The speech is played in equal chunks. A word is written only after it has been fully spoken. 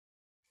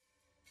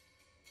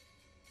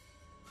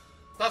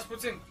Stați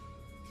puțin.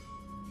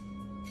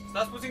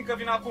 Stați puțin că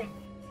vin acum.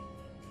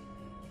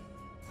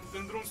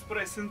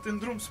 Sunt în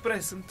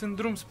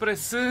drum spre,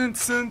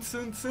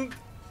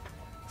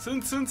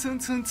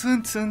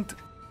 sunt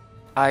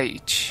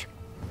aici.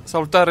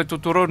 Salutare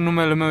tuturor,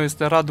 numele meu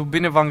este Radu,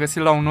 bine v-am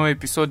găsit la un nou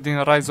episod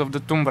din Rise of the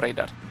Tomb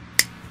Raider.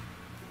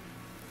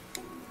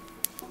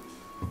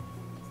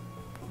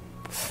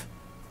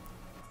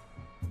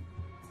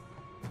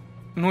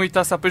 Nu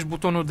uita să apeși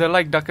butonul de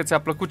like dacă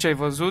ți-a plăcut ce ai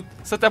văzut,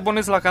 să te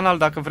abonezi la canal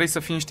dacă vrei să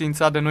fii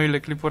înștiințat de noile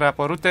clipuri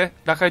apărute,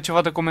 dacă ai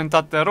ceva de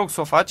comentat te rog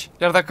să o faci,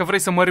 iar dacă vrei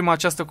să mărim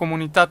această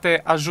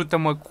comunitate,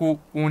 ajută-mă cu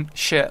un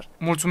share.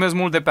 Mulțumesc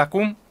mult de pe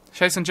acum și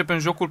hai să începem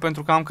jocul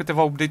pentru că am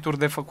câteva update-uri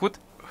de făcut.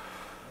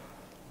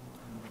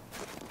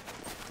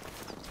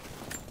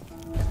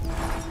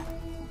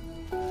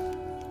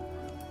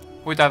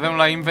 Uite, avem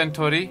la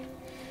inventory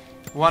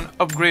one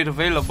upgrade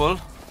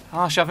available.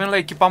 Și avem la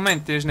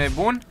echipament, ești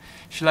nebun?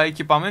 Și la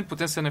echipament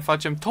putem să ne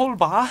facem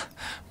tolba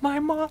mai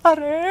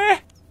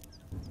mare.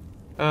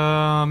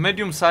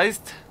 Medium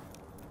sized.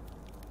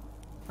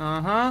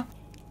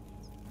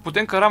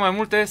 Putem căra mai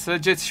multe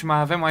săgeți și mai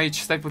avem aici,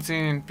 stai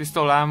puțin,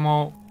 pistol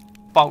ammo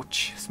pouch.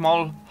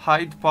 Small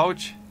hide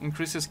pouch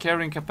increases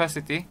carrying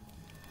capacity.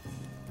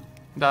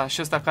 Da,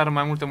 și ăsta cară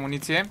mai multă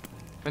muniție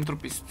pentru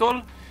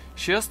pistol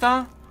și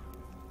ăsta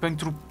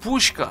pentru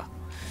pușcă.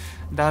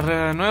 Dar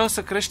noi o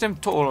să creștem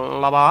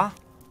tolba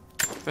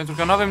pentru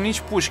că nu avem nici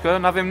pușcă,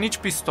 nu avem nici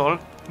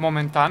pistol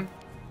momentan.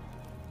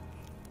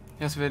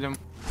 Ia să vedem.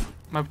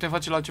 Mai putem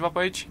face la ceva pe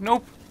aici?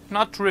 Nope,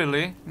 not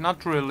really,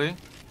 not really.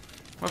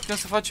 Mai putem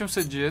să facem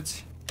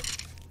săgeți.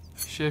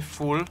 Și e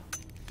full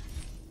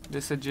de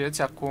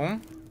săgeți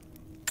acum.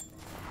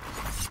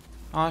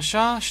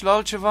 Așa, și la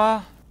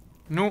altceva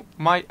nu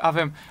mai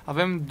avem.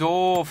 Avem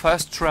două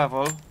fast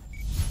travel.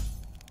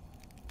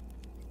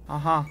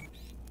 Aha.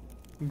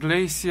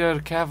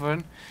 Glacier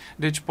Cavern.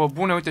 Deci pe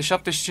bune, uite,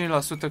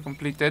 75%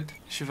 completed.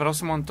 Și vreau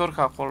să mă întorc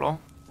acolo.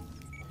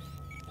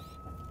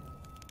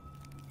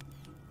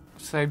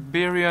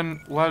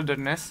 Siberian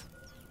Wilderness.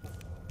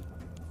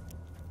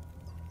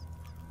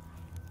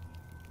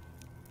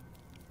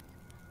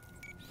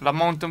 La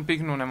Mountain Peak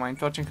nu ne mai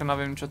întoarcem că nu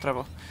avem nicio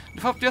treabă. De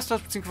fapt, ia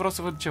stați puțin că vreau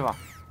să văd ceva.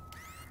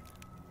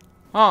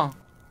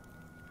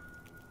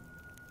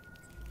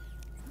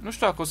 Nu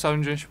știu dacă o să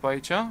ajungem și pe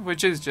aici. Voi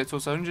ce ziceți? O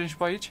să ajungem și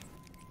pe aici?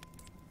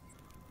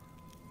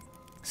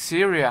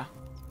 Syria.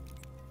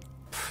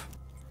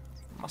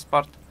 M-a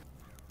spart.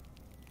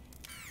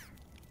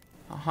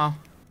 Aha.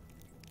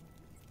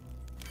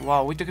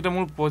 Wow, uite cât de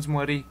mult poți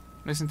mări.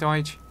 Noi suntem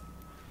aici.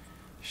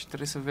 Și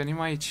trebuie să venim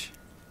aici.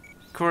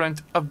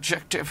 Current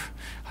objective.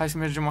 Hai să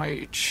mergem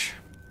aici.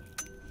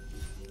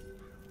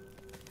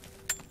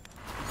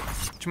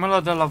 Ce mă l-a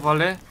dat la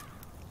vale?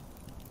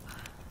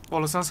 O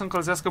lăsăm să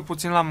încălzească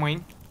puțin la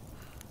mâini.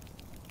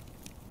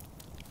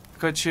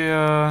 Căci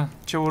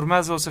ce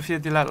urmează o să fie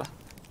dileala.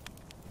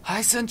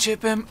 Hai să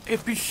începem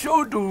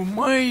episodul,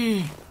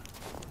 măi!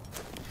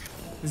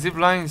 Zip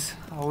lines,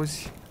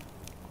 auzi?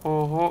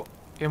 Oho,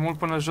 e mult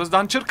până jos,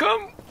 dar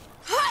încercăm!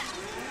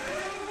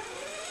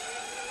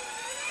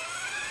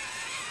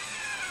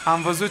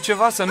 Am văzut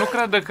ceva, să nu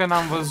creadă că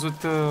n-am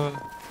văzut...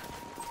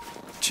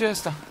 Ce e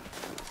asta?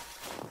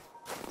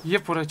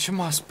 Iepure, ce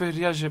m-a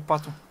speriat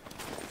jepatul.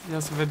 Ia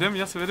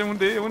să vedem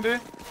unde e, unde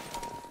e?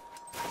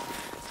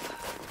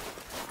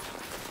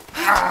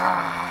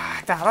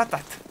 Te-a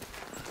ratat!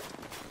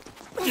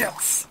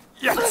 Yes!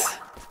 Yes!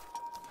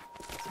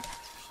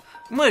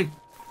 Măi!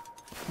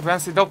 Vreau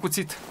să-i dau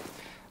cuțit.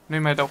 Nu-i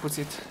mai dau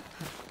cuțit.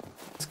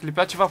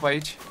 Sclipea ceva pe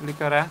aici,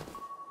 licărea.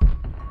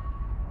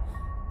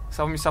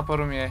 Sau mi s-a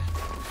părut mie?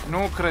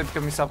 Nu cred că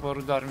mi s-a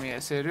părut doar mie,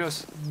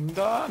 serios.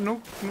 Da,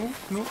 nu.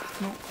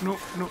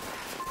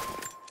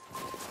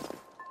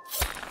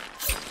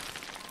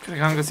 Cred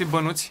că am găsit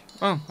bănuți.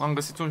 Am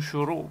găsit un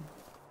șurub.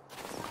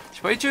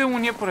 Și pe aici e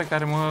un iepure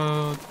care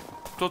mă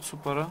tot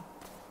supără.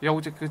 Ia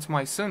uite câți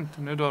mai sunt,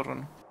 nu e doar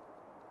unul.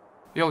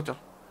 Ia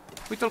uite-l.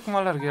 Uite-l cum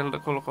alergă el de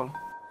acolo.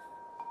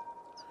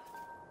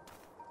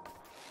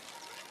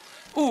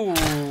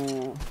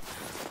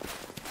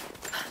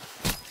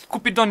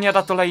 Cupidon i-a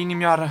dat-o la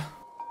inimioară.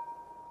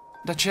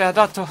 Dar ce i-a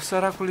dat-o,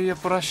 săracului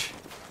iepuraș?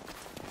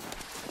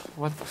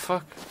 What the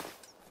fuck?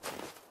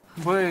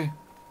 Băi,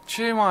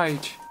 ce e mai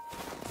aici?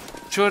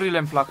 Ciorile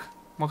îmi plac.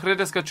 Mă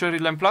credeți că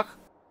ciorile îmi plac?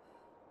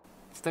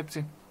 Stai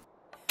puțin.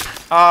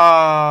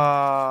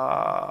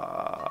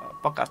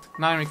 Păcat,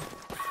 n-ai nimic.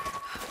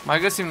 Mai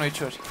găsim noi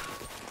ciori.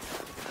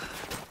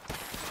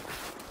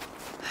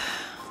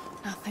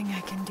 Nothing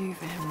I can do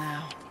for him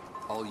now.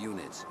 All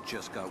units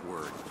just got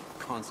word.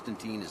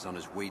 Constantine is on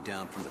his way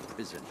down from the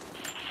prison.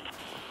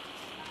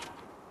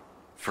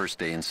 First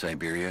day in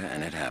Siberia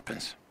and it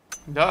happens.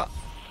 Da,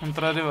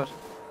 într-adevăr.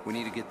 We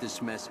need to get this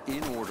mess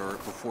in order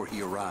before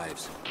he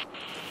arrives.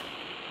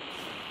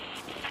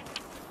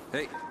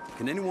 Hey,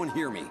 can anyone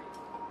hear me?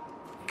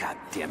 God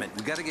damn it,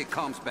 we gotta get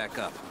comms back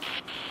up.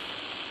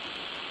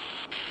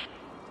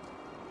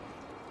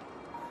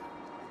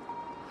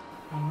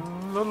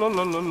 La la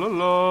la la la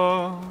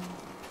la.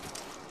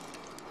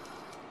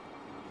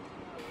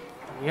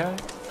 Ia.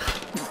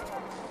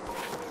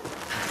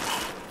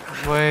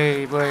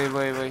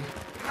 Băi.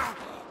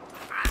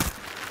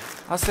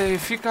 Asta e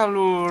fiica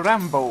lui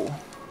Rambo.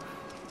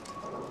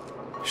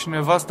 Și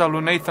nevasta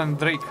lui Nathan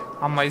Drake.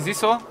 Am mai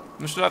zis-o?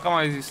 Nu știu dacă am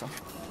mai zis-o.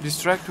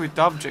 Distract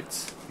with objects.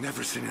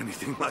 Never seen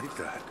anything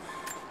like that.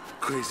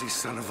 Crazy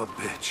son of a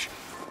bitch.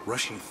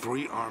 Rushing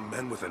 3 armed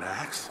men with an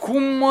axe?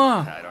 Cum,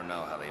 mă? I don't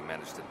know how they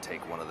managed to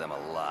take one of them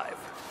alive.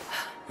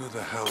 Who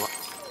the hell?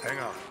 Hang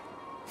on.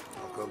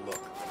 I'll go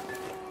look.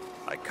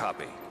 I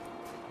copy.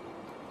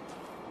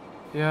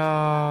 Ia...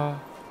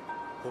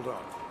 Hold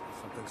on.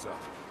 Something's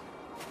up.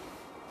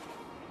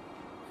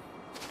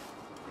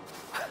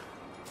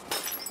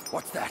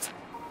 What's that?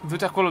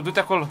 Du-te acolo, du-te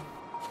acolo.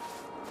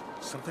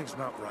 Something's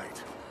not right.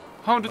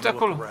 Hai, du-te I'm gonna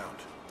acolo. look around.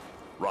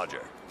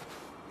 Roger.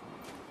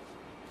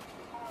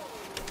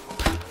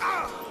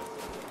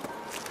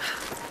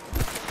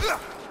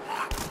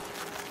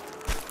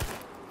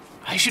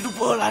 Hai și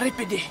după ăla,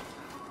 repede.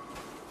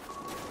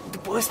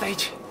 După ăsta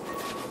aici.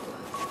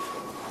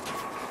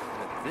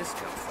 Where did this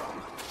come from?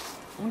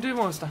 Unde e,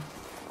 mă, ăsta?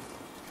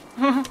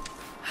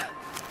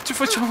 Ce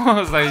face, mă,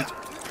 ăsta aici?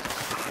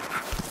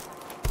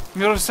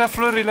 Mirosea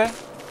florile.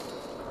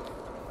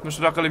 Nu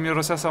știu dacă le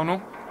mirosea sau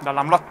nu, dar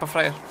l-am luat pe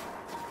fraier.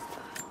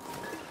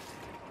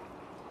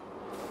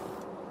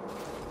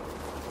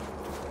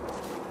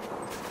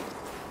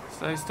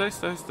 Stai.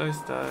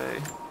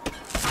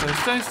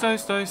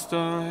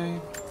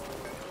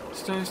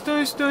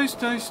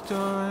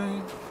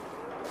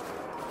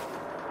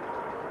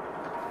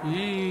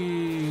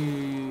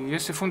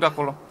 Iese fund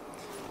acolo.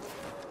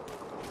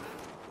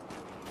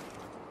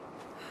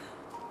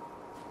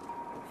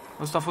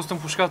 Ăsta a fost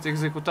împușcat,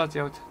 executat,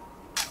 ia uite.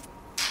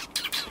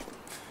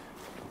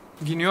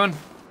 Ghinion.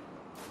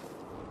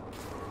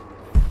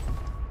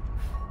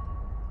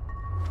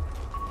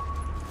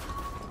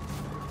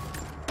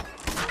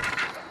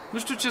 Nu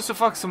știu ce să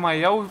fac, să mai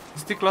iau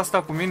sticla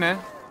asta cu mine.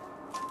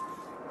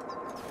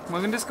 Mă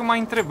gândesc că mai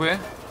îmi trebuie,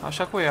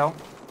 așa că o iau.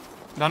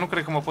 Dar nu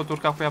cred că mă pot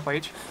urca cu ea pe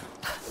aici.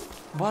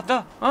 Ba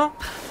da, a?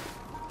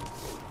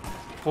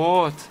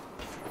 Pot.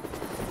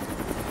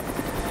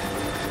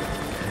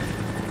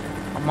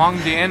 Among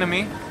the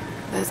enemy.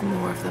 There's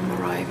more of them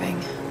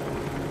arriving.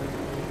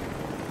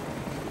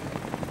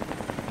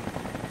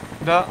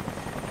 Da.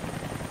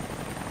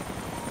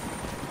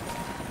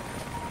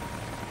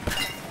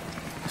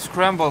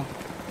 Scramble.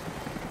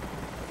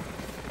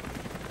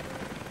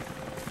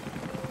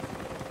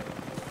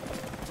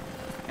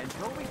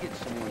 Until we get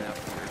someone out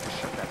here to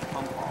shut that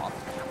pump off,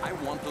 I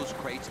want those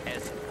crates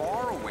as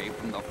far away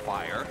from the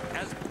fire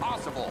as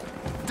possible.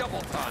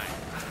 Double time.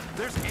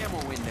 There's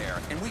ammo in there,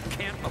 and we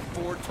can't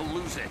afford to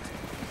lose it.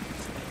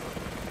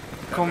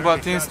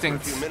 Combat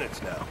instincts.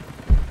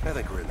 I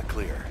think we're in the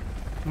clear.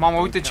 Mamă,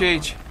 uite ce e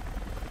aici.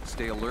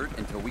 Stay alert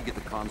until we get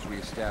the comms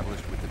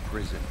reestablished with the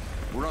prison.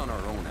 We're on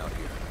our own out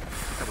here.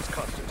 That was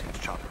Constantine's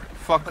chopper.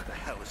 Fuck. What the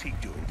hell is he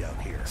doing down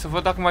here? Să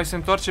văd dacă mai se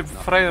întoarce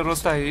fraierul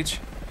ăsta aici.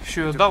 Și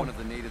eu dau.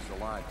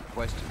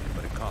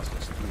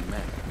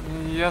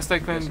 Ia stai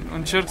că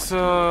încerc să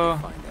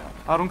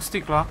arunc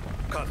sticla.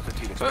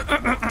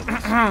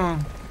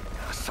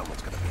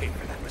 Someone's gonna pay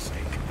for that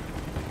mistake.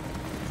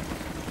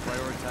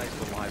 Prioritize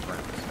the live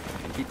rounds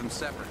and keep them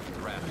separate from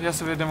the rest. Ia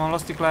să vedem, am luat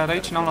sticla aia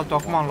aici, n-am luat-o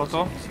acum, am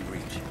luat-o.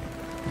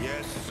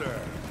 Yes, sir.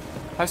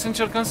 Hai să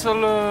încercăm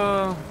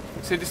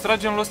să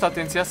distragem ăsta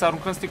atenția, să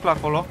aruncăm sticla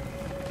acolo.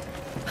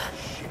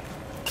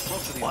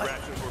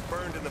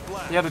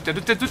 Ia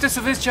du-te să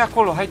vezi ce e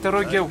acolo, hai te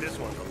rog eu.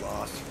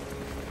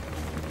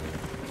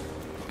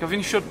 Că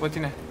vin și eu după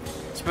tine.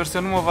 Sper să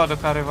nu mă vadă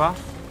careva.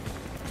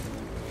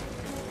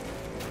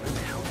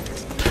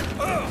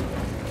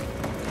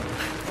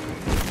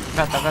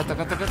 Gata,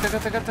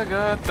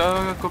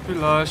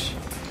 copilași.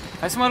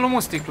 Hai să mai luăm o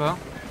sticlă.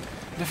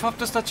 De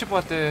fapt, ăsta ce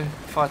poate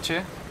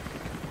face?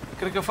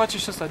 Cred că face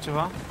și ăsta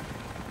ceva.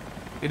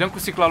 Îi dăm cu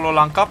sticla lui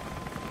ăla în cap?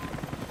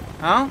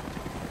 Ha?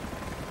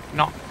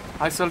 No.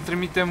 Hai să-l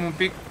trimitem un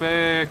pic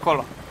pe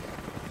acolo.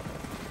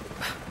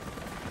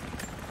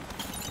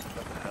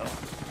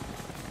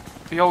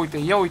 Ia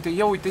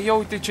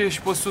uite ce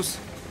ești pe sus.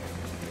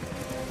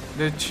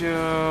 Deci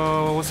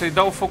o să-i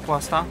dau foc cu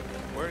asta.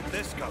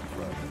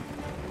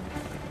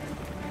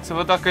 Să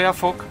văd dacă ia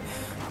foc.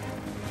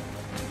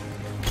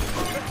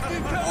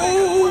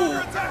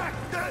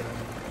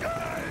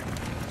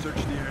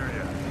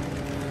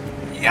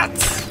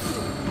 Ia-ți!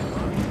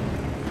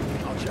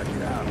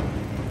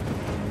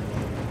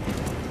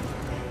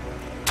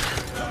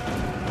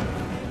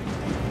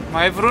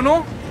 Mai e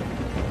vreunul?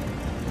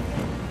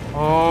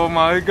 Oh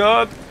my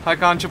god! Hai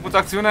că a început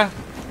acțiunea.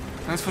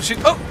 În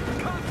sfârșit. Oh!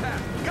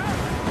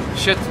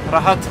 Shit,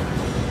 rahat.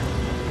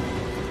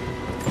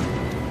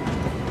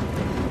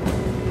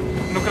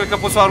 Nu cred că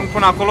pot să o arunc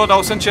până acolo, dar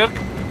o să încerc.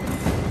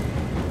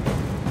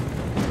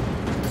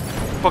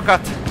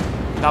 Păcat.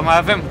 Dar mai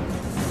avem.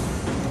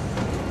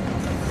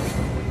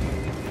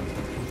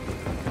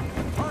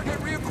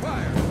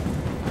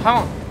 Hai,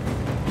 mă.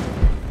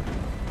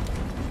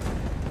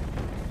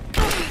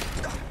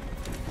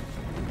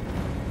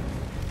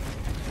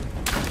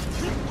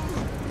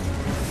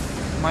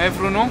 Mai e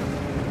vreunul?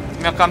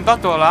 Mi-a cam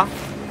dat-o ăla.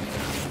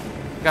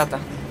 Gata.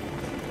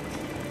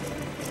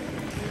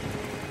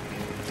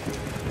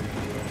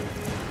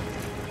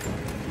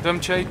 Dăm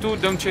ce ai tu,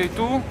 dăm ce ai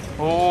tu.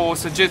 Oh,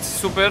 săgeți,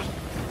 super.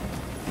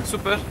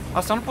 Super.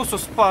 Asta nu pot să o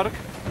sparg.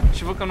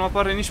 Și văd că nu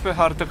apare nici pe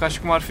hartă ca și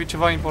cum ar fi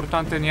ceva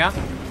important în ea.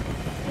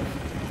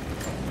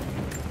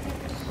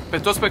 Pe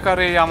toți pe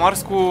care i-am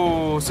ars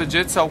cu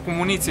săgeți sau cu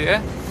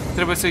muniție,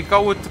 trebuie să-i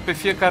caut pe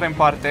fiecare în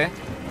parte.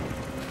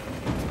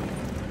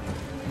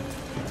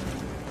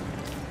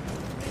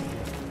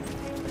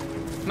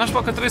 N-aș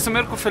că trebuie să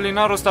merg cu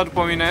felinarul ăsta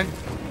după mine.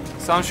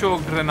 Să am și o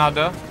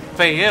grenadă.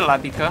 Pe el,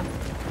 adică.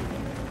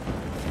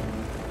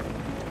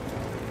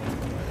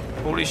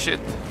 Holy shit.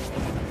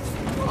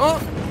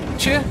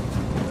 Ce?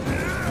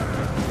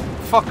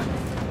 Fuck.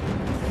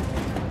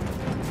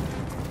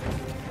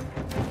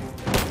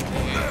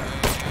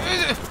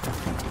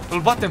 Îl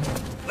batem.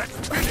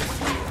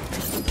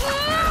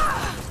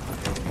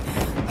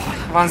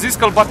 V-am zis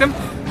că îl batem?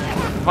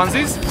 V-am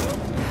zis?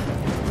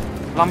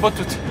 L-am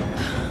bătut.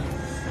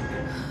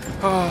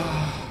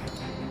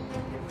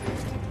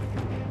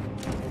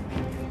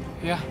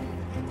 Ia.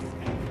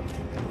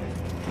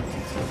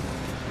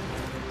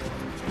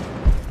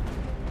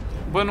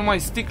 Bă, nu mai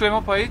sticle,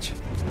 mă, pe aici?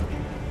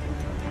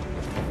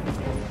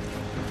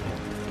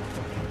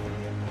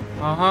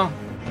 Aha.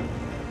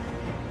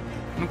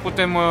 Nu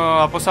putem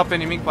apăsa pe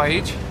nimic pe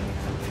aici.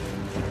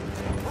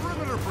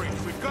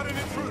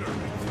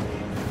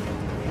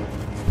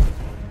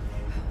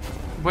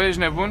 Bă, ești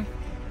nebun?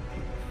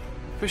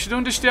 Păi și de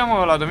unde știam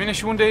ăla de mine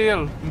și unde e el?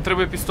 Îmi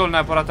trebuie pistol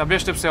neapărat. Abia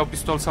aștept să iau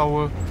pistol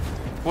sau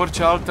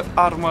orice altă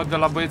armă de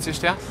la băieții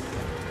ăștia.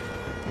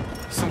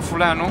 Sunt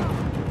fuleanu.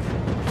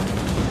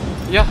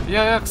 Ia,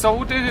 ia, ia, să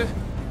aude.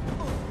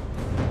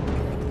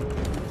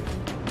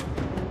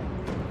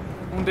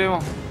 Unde e,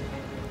 mă?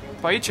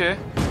 Pe aici e.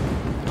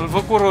 Îl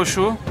văd cu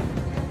roșu.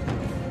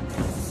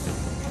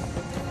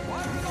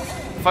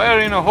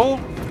 Fire in a hole.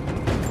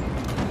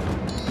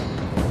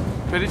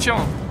 Pe de ce,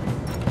 mă?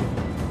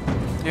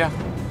 Ia.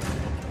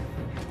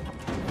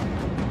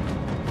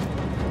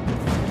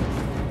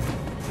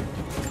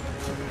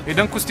 Îi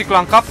dăm cu sticla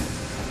în cap?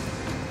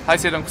 Hai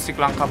să-i dăm cu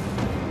sticla în cap.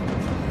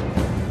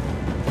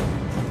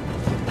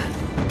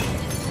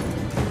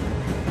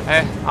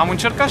 Am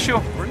încercat și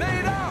eu.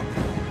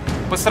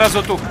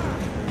 Păstrează-o tu.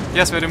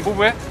 Ia să vedem,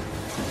 bubuie.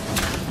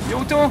 Ia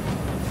uite-mă.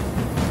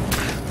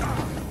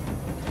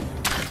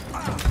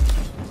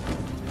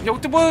 Ia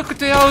uite, bă,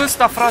 cât ia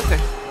ăsta, frate.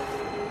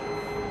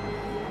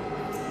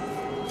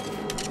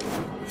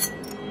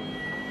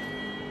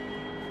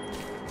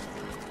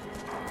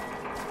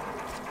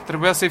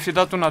 Trebuia să-i fi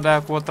dat una de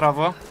aia cu o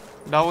travă.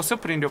 Dar o să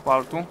prind eu pe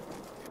altul.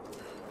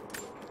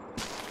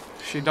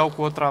 Și-i dau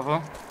cu o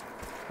travă.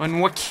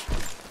 În ochi.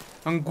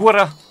 În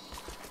gură.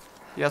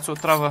 Ia-ți o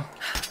travă.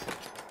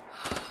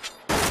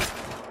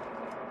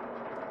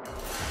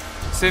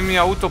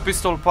 Semi-auto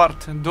pistol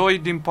part. 2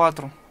 din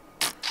 4.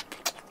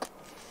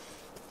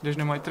 Deci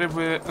ne mai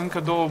trebuie încă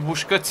 2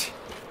 bușcăți.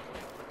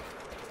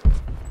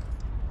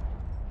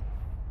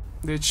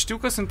 Deci știu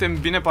că suntem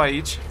bine pe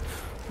aici.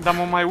 Dar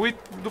mă mai uit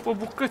după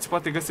bucăți.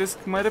 Poate găsesc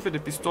mai repede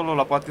pistolul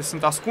ăla. Poate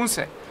sunt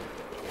ascunse.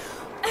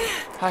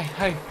 Hai,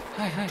 hai,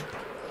 hai, hai.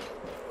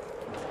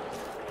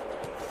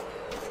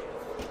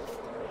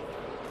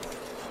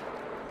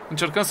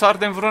 Încercăm să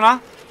ardem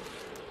vreuna?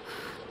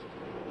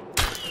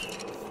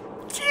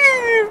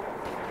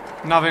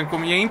 N-avem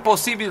cum. E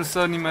imposibil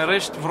să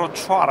nimerești vreo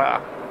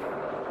cioară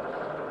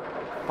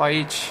pe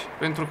aici.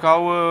 Pentru că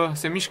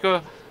se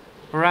mișcă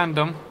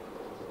random.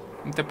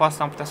 Uite, pe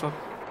asta am putea să...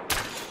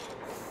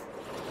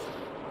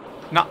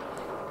 Na.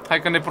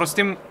 Hai că ne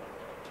prostim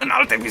în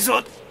alt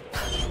episod.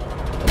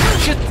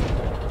 Shit.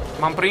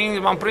 M-am prins,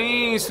 m-am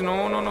prins.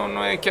 Nu, nu, nu,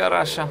 nu e chiar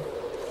așa.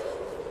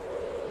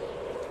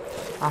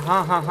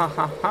 Aha, ha, ha,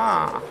 ha,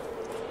 ha.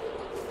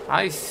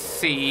 I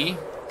see.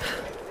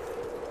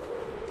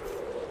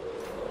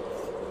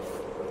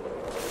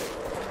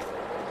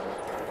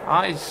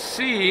 I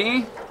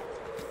see.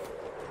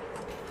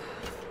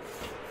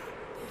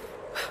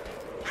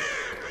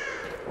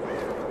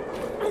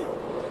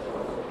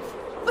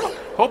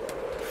 Hop.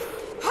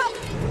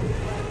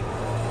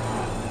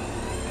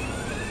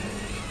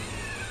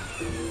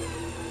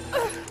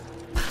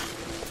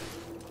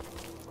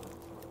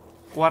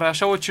 Oare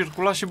așa o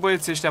circula și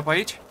băieții ăștia pe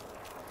aici?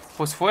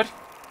 Fosfori?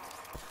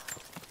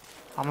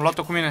 Am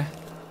luat-o cu mine.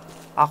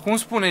 Acum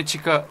spune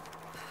că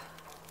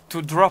to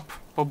drop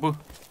pe B.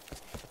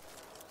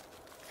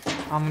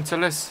 Am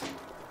înțeles.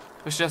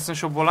 Ăștia sunt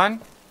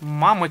șobolani?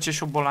 Mamă, ce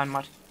șobolani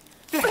mari.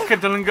 Pleacă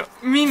de lângă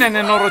mine,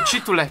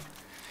 nenorocitule.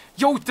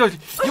 Ia uite-l,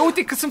 ia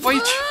uite că sunt pe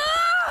aici.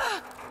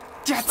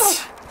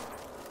 Ia-ți.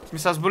 Mi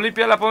s-a zbulit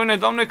pielea pe mine,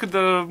 doamne, cât de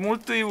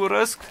mult îi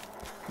urăsc.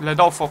 Le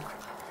dau foc.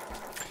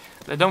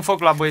 Le dăm foc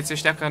la băieții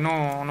ăștia, că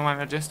nu mai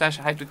merge. Stai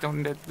așa, hai, du-te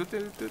unde, du-te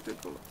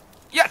acolo.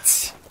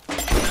 Ia-ți.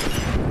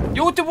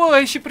 Ia uite, bă, a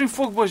ieșit prin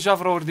foc, bă,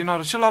 javra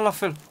ordinară. Și ăla la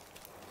fel.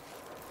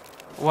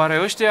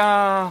 Oare ăștia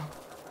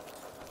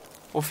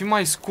o fi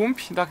mai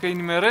scumpi dacă îi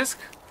nimeresc?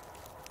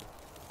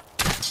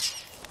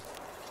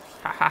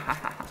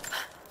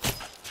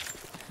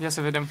 Ia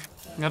să vedem.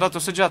 Mi-a dat o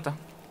săgeată.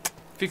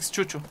 Fix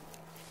ciuciu.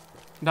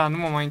 Da, nu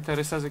mă mai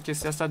interesează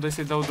chestia asta. Doi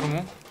să-i dau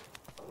drumul.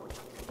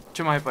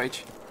 Ce mai e pe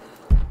aici?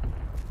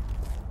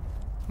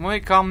 Măi,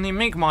 cam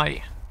nimic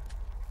mai.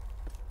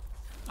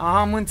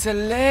 Am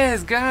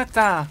înțeles,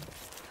 gata.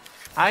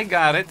 I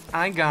got it,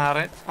 I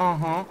got it.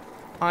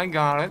 I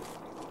got it.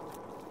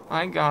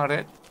 I got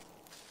it.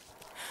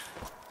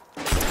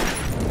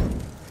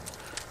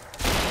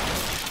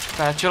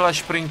 Pe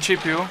același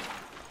principiu.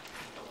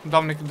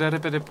 Doamne, cât de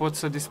repede pot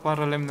să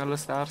dispară lemnele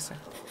astea arse.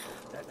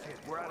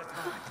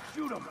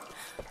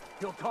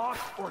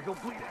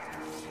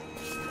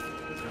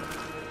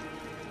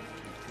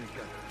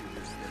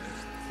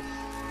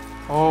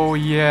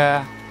 Oh,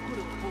 yeah.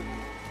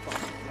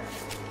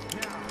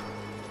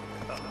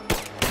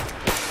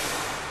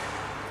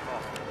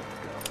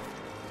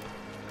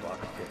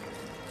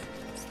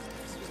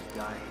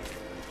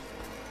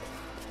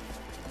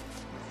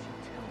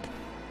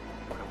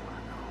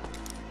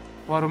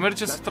 Oare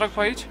merge să trag pe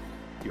aici?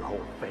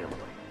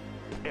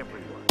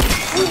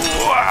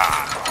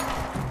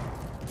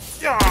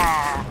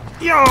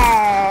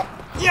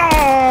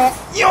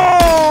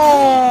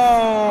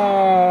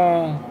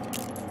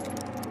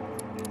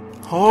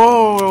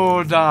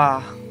 Oh,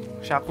 da.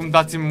 Și acum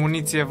dați-mi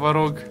muniție, vă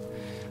rog.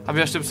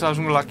 Abia aștept să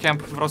ajung la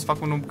camp. Vreau să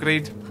fac un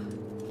upgrade.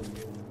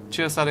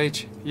 Ce e ăsta de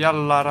aici? Ia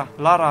Lara.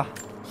 Lara.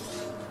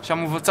 Și am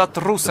învățat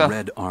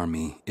rusă.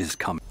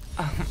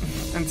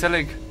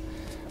 Înțeleg.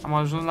 Am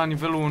ajuns la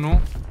nivelul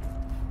 1.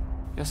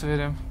 Ia să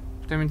vedem.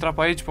 Putem intra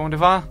pe aici, pe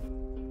undeva?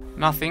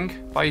 Nothing.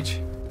 Pe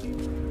aici.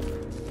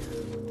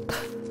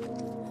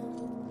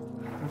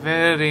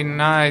 Very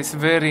nice,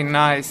 very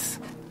nice.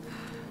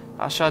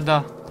 Așa,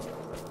 da.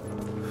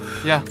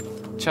 Ia,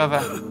 ce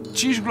avea?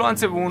 5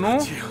 gloanțe, 1.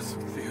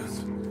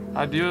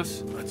 Adios.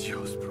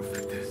 Adios,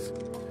 profetes.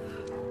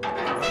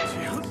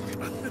 Adios,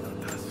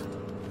 atletas.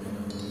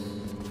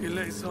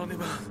 Iles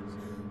anima.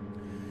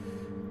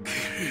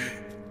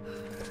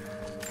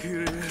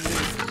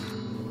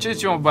 Ce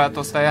zice, mă,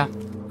 băiatul ăsta, ia?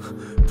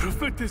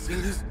 Profetes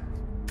Elis.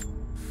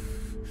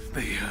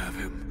 They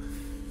have him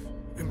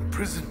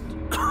imprisoned.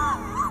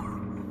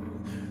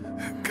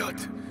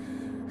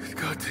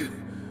 Got him.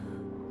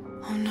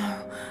 Oh no.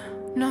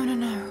 No, no,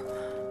 no.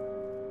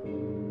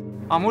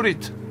 A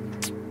murit.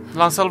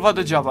 L-am salvat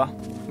degeaba.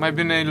 Mai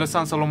bine îi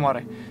lăsam să-l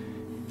omoare.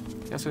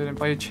 Ia să vedem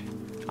pe aici.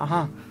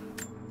 Aha.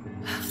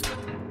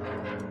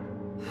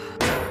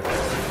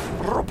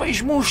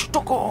 Rupe-și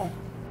muștoco!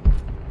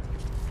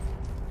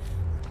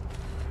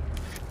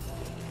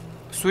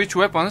 Switch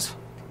weapons?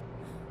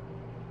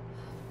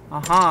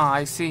 Aha,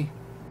 I see.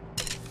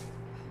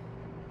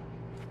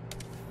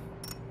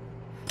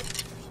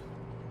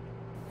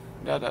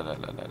 Da.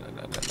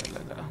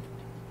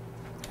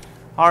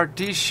 RT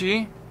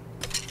și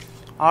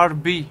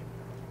RB.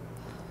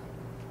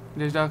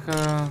 Deci dacă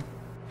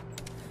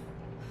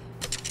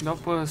dau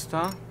pe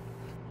ăsta,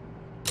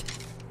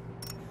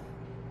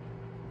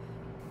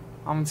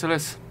 am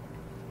înțeles.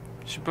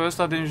 Și pe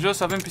ăsta din jos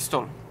avem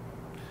pistol.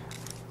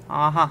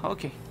 Aha,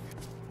 ok.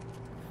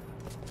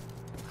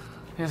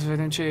 Ia să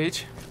vedem ce e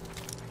aici.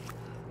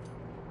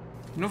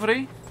 Nu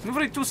vrei? Nu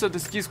vrei tu să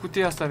deschizi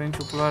cutia asta de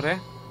nicio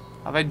culoare?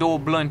 Aveai 2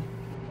 blăni.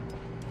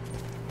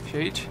 Și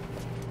aici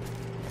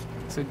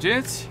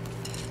săgeți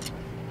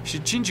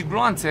și 5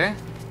 gloanțe.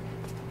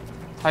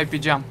 Hai pe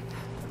geam.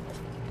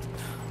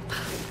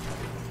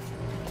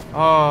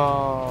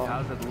 Oh.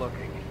 How's it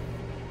looking?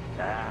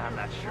 I'm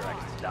not sure I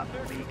can stop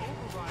the leak.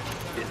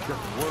 It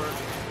doesn't work.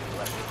 We'll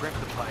have to crimp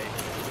the pipe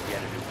and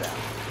get a new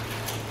valve.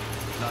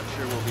 Not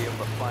sure we'll be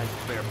able to find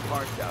spare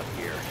parts out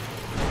here.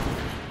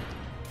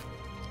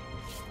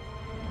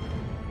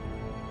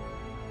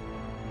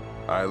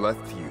 I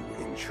left you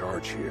in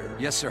charge here.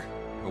 Yes, sir.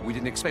 But we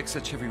didn't expect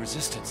such heavy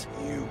resistance.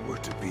 You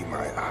were to be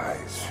my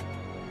eyes.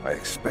 I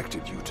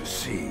expected you to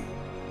see.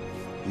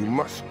 You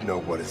must know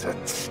what is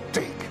at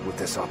stake with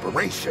this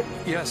operation.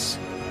 Yes,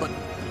 but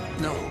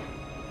no.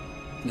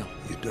 No.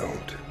 You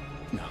don't.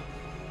 No.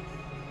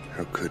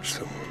 How could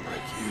someone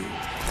like you?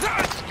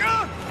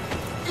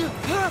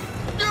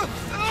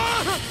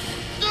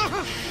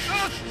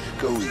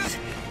 Go easy.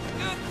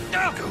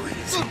 Go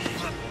easy.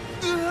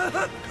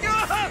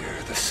 Don't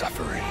fear the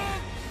suffering.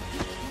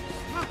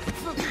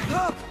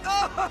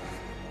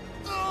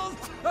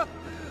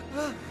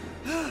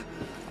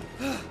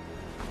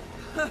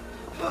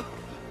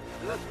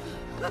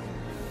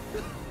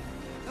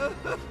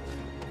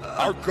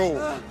 Our goal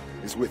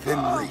is within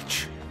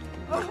reach,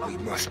 but we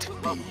must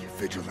be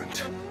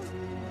vigilant.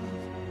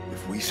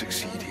 If we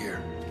succeed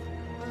here,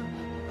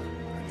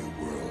 a new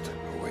world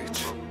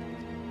awaits.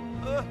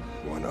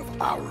 One of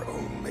our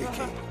own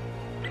making.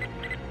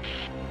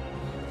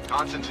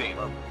 Constantine,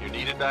 you're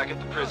needed back at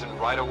the prison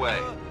right away.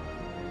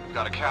 We've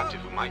got a captive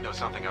who might know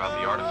something about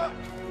the artifact.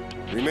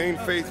 Remain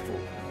faithful.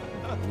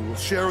 We will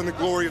share in the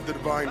glory of the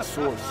divine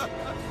source.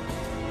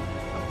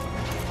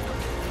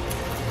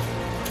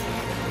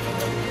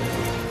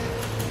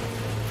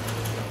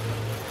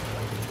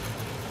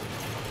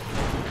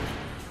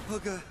 Oh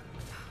God,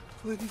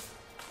 please,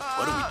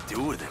 What do we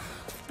do with him?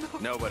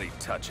 Nobody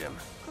touch him.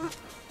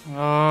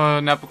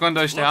 Ne apucăm de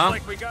ăștia, Looks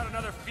like we got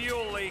another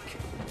fuel leak.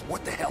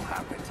 What the hell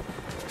happened?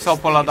 sau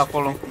pe ăla de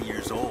acolo. 50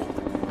 years old.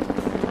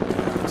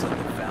 Looks like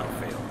the valve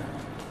failed.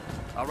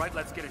 All right,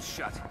 let's get it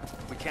shut.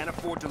 We can't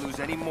afford to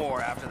lose any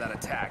more after that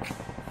attack.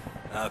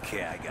 Okay,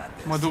 I got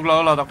this. Mă duc la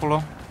ăla de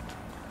acolo.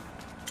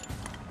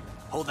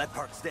 Hold that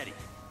part steady.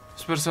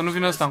 Sper să nu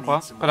vină ăsta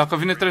încoa, că dacă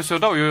vine trebuie să o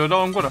dau, eu o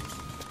dau în gură.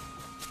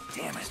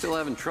 Damn it. Still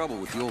having trouble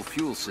with the old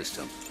fuel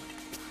system.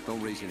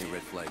 Don't raise any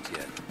red flags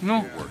yet.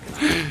 Nu. We're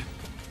working.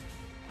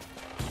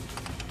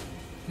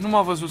 Nu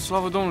m-a văzut,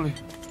 slavă Domnului.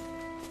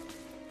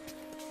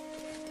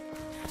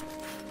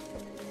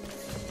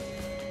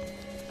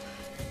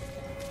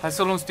 Hai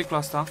să luăm sticla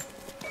asta.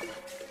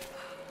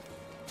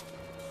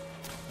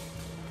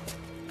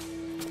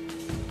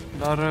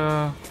 Dar...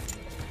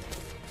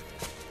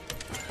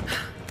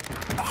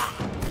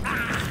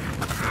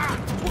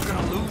 We're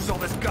gonna lose all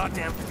this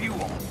goddamn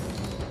fuel.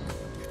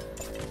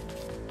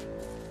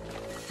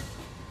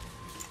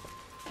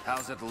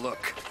 How's it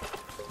look?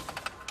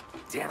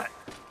 Damn it.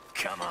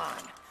 Come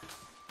on.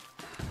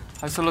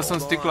 Hai să lăsăm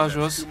sticla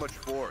jos. Too much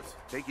force.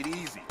 Take it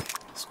easy.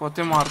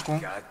 Scoatem arcul.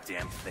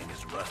 Goddamn thing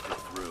is rusted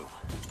through.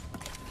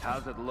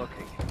 How's it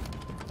looking?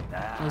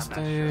 Asta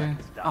e...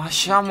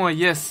 Așa mă,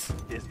 yes.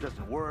 This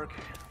doesn't work.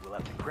 We'll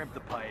have to crimp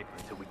the pipe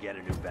until we get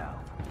a new valve.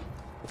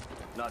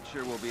 Not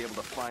sure we'll be able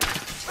to find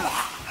it.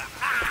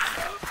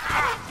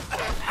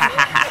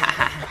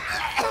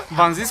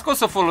 V-am zis că o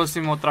să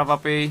folosim o travă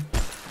pe ei.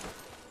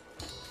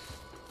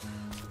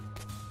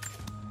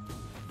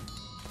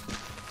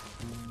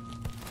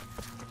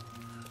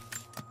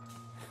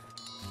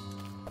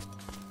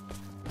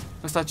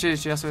 Ăsta ce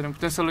zice? Ia să vedem.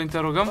 Putem să-l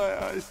interogăm?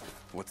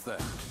 What's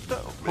that?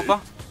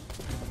 Opa.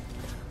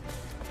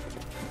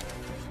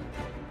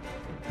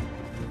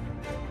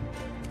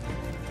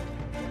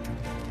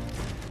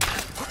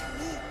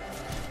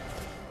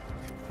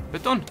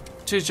 Beton.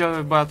 Ce zice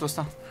băiatul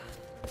ăsta?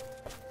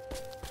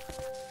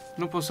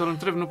 Nu pot să-l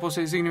întreb, nu pot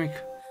să-i zic nimic.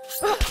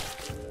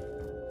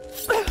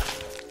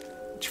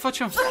 Ce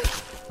facem?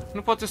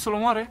 Nu poate să-l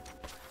omoare?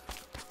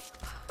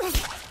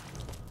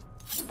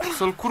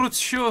 Să-l cruț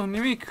și eu,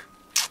 nimic.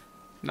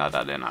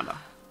 Nada de nada.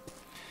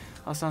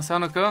 Asta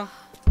înseamnă că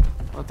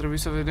va trebui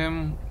să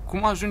vedem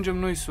cum ajungem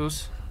noi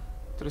sus.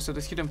 Trebuie să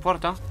deschidem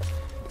poarta.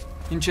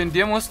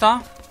 Incendiem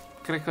ăsta?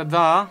 Cred că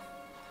da.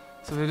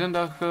 Să vedem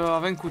dacă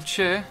avem cu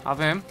ce.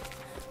 Avem.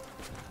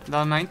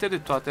 Dar înainte de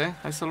toate,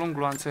 hai să luăm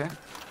gloanțe.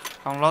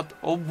 Am luat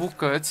 8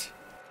 bucăți.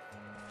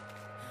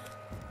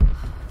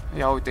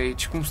 Ia uite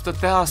aici cum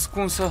stătea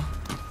ascunsă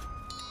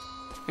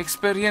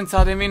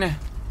experiența de mine.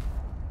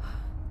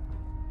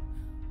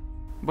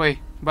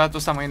 Băi, băiatul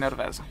ăsta mă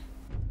enervează.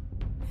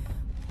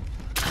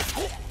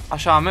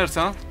 Așa a mers,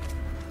 a?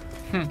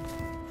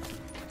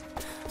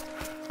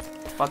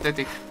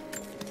 Patetic.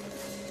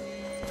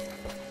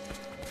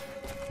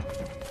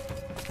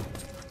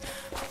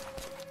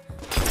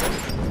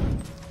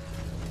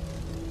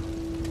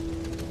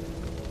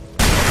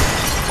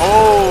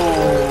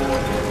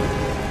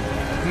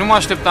 Nu mă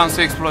așteptam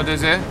să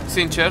explodeze,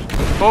 sincer.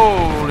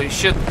 Holy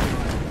shit.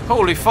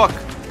 Holy fuck.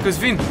 Câți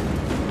vin?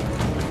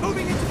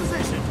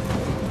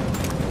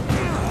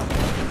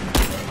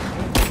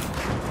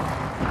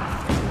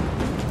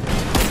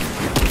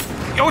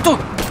 Ia uite-o!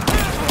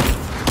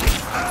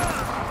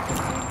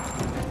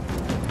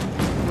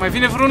 Mai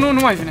vine vreunul? Nu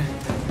mai vine.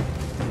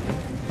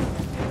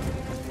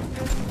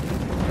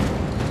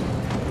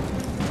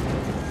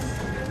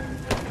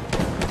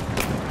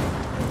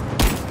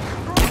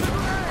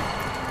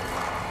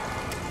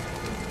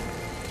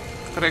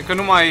 Cred că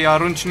nu mai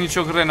arunci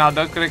nicio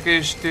grenadă. Cred că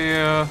ești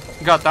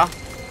gata.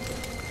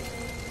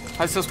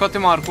 Hai să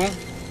scoatem arcul.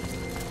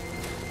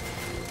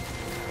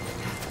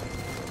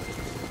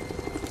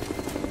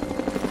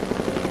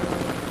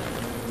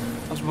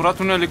 A zburat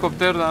un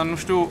elicopter, dar nu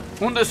știu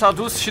unde s-a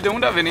dus și de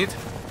unde a venit.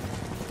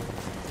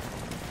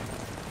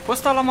 Pe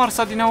ăsta l-a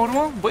marsat din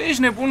urmă? Băi,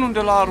 ești nebun unde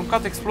l-a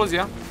aruncat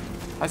explozia?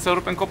 Hai să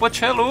rupem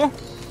copăcelul.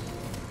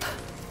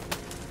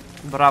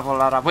 Bravo,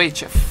 Lara. Băi,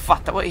 ce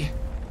fată, băi.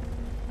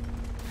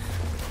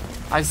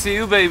 I see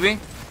you, baby.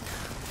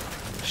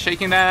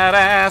 Shaking that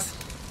ass.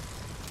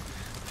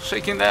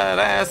 Shaking that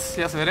ass.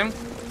 Ia să vedem.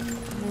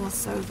 More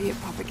Soviet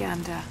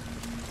propaganda.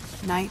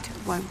 Night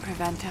won't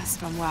prevent us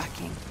from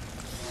working.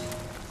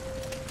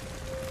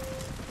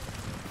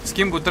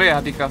 Schimbul 3,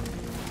 adică.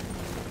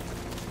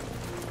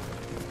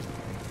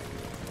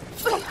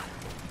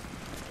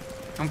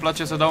 Îmi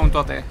place să dau în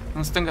toate.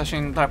 În stânga și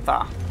în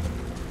dreapta.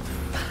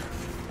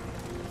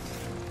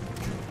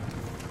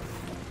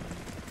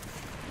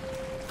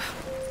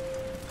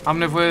 Am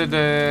nevoie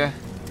de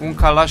un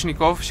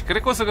Kalashnikov și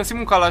cred că o să găsim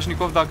un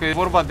Kalashnikov dacă e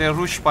vorba de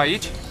ruși pe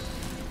aici.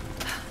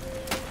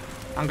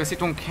 Am găsit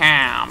un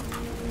camp.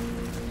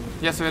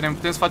 Ia să vedem,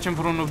 putem să facem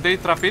vreun update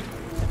rapid?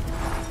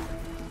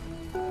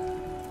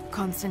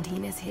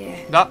 Constantine is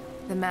here. Da.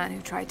 The man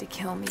who tried to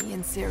kill me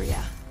in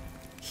Syria.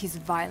 He's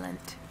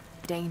violent,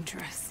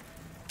 dangerous,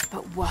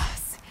 but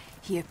worse,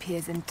 he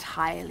appears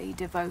entirely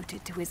devoted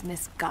to his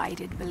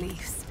misguided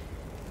beliefs.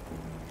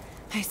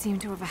 I seem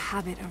to have a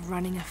habit of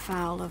running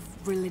afoul of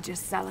religious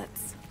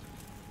zealots.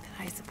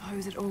 I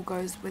suppose it all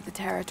goes with the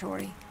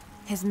territory.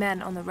 His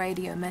men on the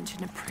radio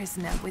mention a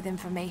prisoner with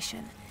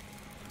information.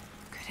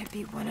 Could it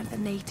be one of the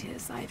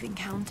natives I've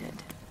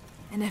encountered?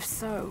 And if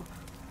so,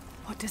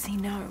 what does he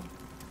know?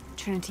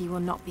 Trinity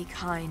will not be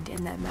kind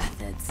in their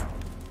methods.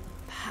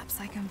 Perhaps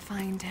I can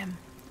find him.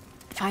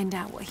 Find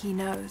out what he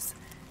knows.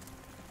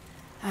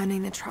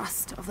 Earning the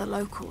trust of the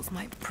locals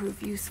might prove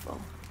useful.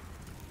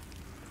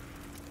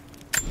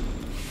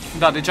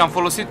 Da, deci am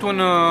folosit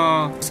un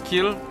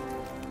skill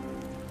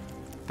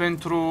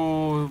pentru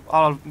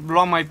a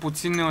lua mai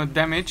puțin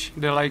damage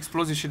de la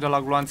explozii și de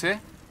la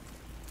gloanțe.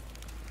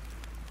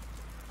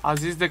 A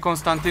zis de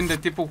Constantin, de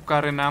tipul cu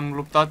care ne-am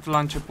luptat la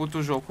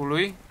începutul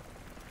jocului,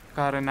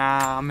 care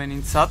ne-a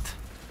amenințat.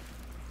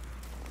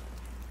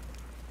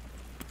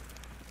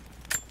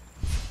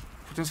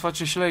 Putem să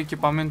facem și la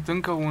echipament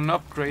încă un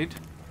upgrade,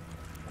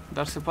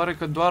 dar se pare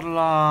că doar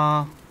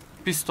la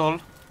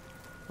pistol,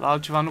 la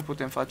altceva nu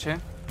putem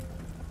face.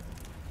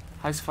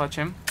 Hai să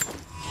facem.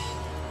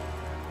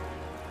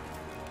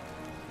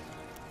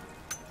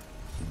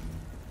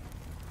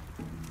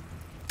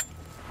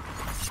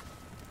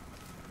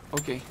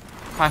 Ok,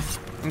 hai,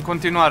 în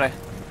continuare.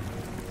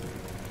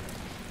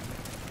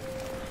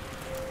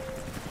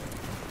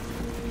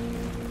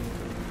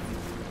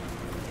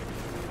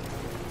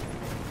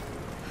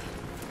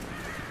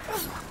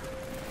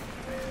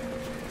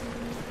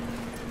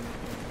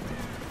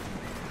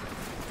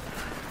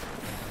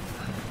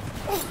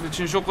 Deci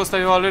în jocul ăsta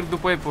eu alerg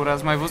după epuri,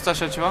 ați mai văzut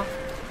așa ceva?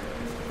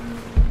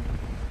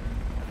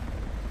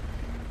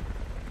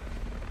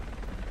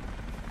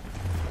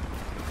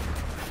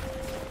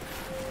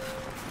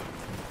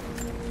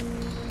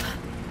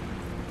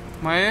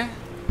 Mai e?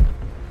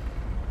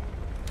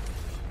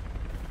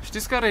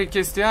 Știți care e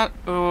chestia?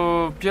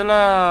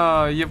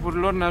 Pielea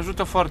iepurilor ne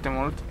ajută foarte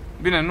mult.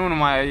 Bine, nu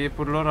numai a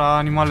iepurilor, a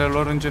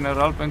animalelor în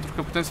general, pentru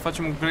că putem să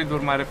facem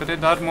upgrade-uri mai repede,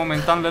 dar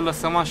momentan le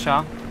lăsăm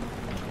așa.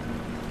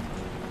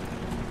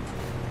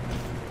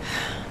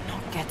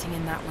 Not getting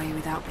in that way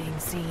without being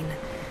seen.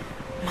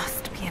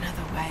 Must be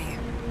another